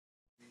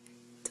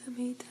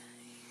tummy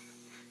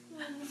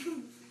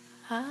time.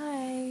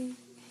 Hi.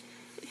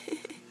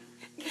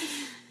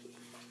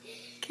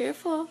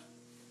 Careful.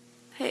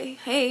 Hey,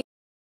 hey.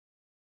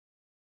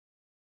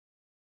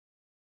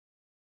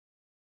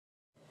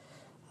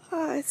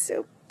 Oh, it's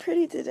so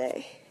pretty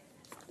today.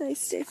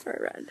 Nice day for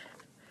a run.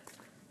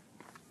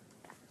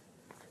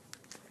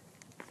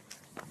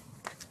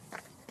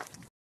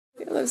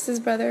 He loves his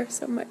brother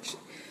so much.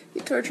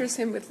 He tortures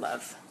him with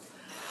love.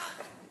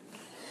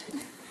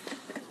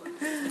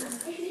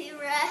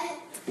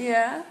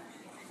 Yeah?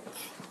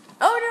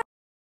 Oh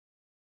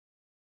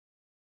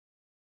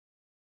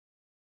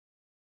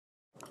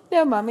no!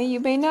 No, Mommy, you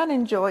may not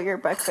enjoy your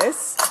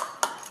breakfast.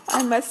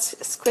 I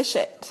must squish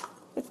it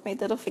with my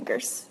little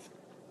fingers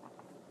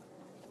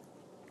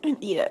and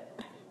eat it.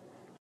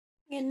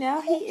 And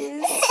now he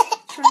is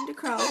trying to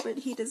crawl, but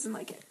he doesn't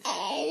like it.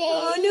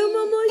 Oh no,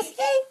 Mama,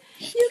 stay!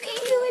 You can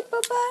do it,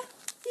 Papa.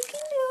 You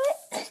can do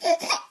it.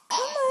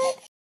 Come on.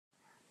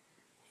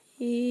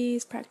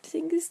 He's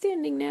practicing his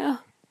standing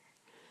now.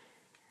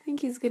 I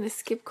think he's gonna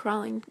skip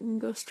crawling and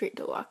go straight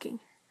to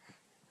walking.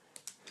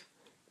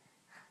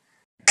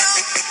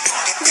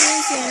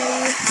 Here's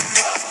Sandy.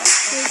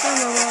 Here's our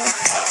Momo.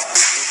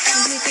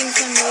 And he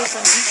thinks I'm really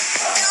funny.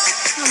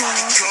 Come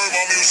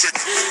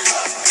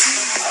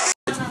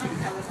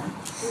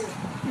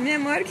on. Mi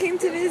amor came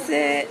to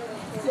visit.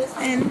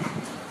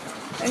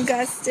 And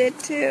Gus did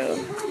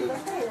too.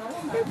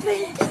 We're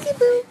playing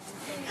peekaboo.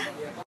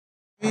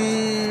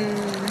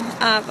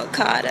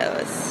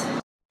 Avocados.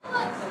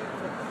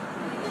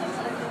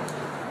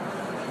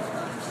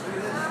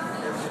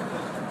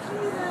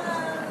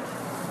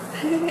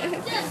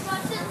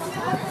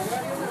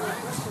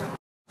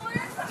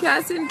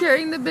 Cassie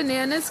carrying the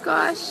banana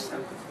squash.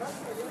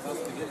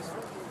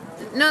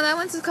 No, that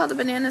one's called a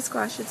banana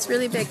squash. It's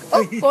really big.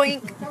 Oh,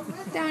 boink.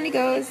 Down he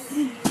goes.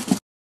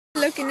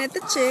 Looking at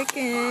the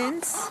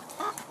chickens.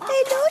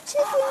 Hello,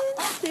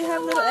 chickens. They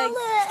have little eggs.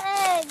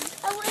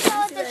 I want to go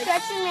with the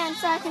stretching man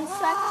so I can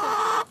stretch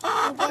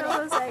it. Throw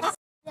those eggs.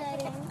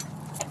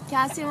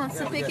 Cassie wants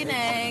to pick an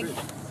egg.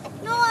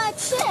 No, a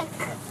chick.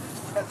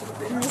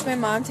 And there's my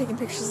mom taking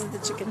pictures of the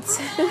chickens.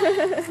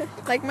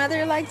 Like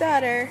mother, like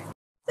daughter.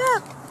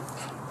 Stop.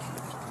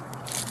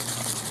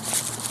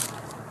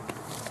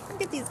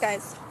 Look at these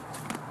guys.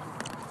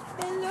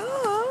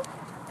 Hello.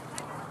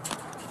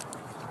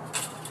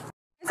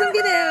 Es un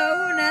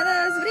video. 1,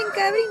 2,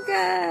 brinca,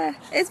 brinca.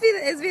 Es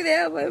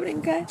video, voy a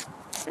brincar.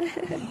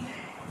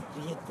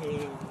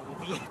 Ríete,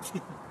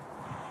 ríete.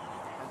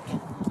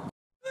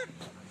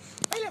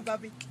 Baila,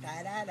 papi.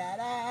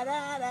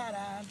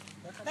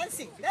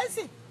 Dancing,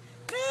 dancing.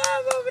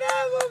 Bravo,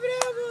 bravo,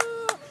 bravo.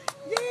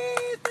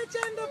 Yeah, está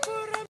echando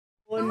porra.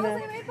 Bobona.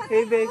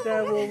 Hey,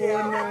 beca,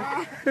 bobona.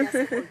 Ya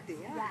se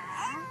voltea.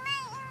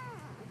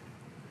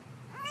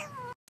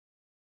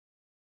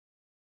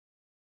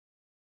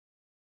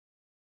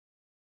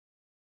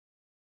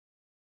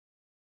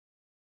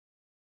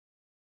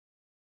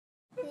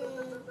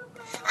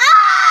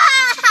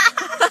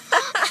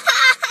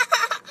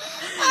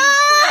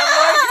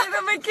 Give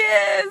him a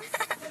kiss.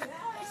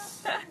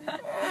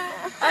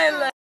 I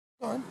love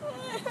it.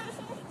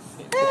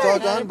 It's all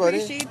gone, buddy.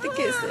 Appreciate the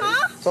kisses.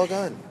 It's all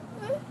gone.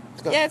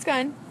 It's gone. Yeah, it's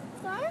gone.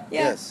 Yeah.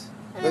 Yes.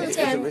 Look, it's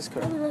a wrist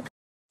card.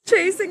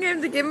 Chasing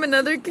him to give him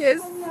another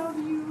kiss. I love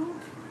you.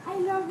 I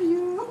love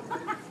you.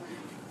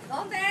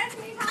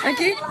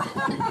 Okay.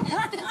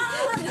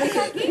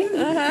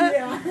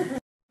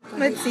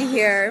 Let's see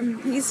here.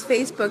 He's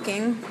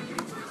Facebooking.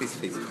 He's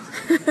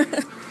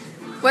Facebook.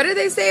 What do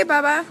they say,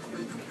 Baba?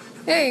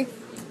 Hey,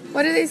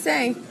 what do they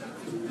say?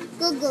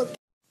 Go, go.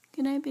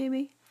 Good night,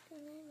 baby.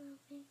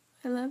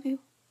 I love you.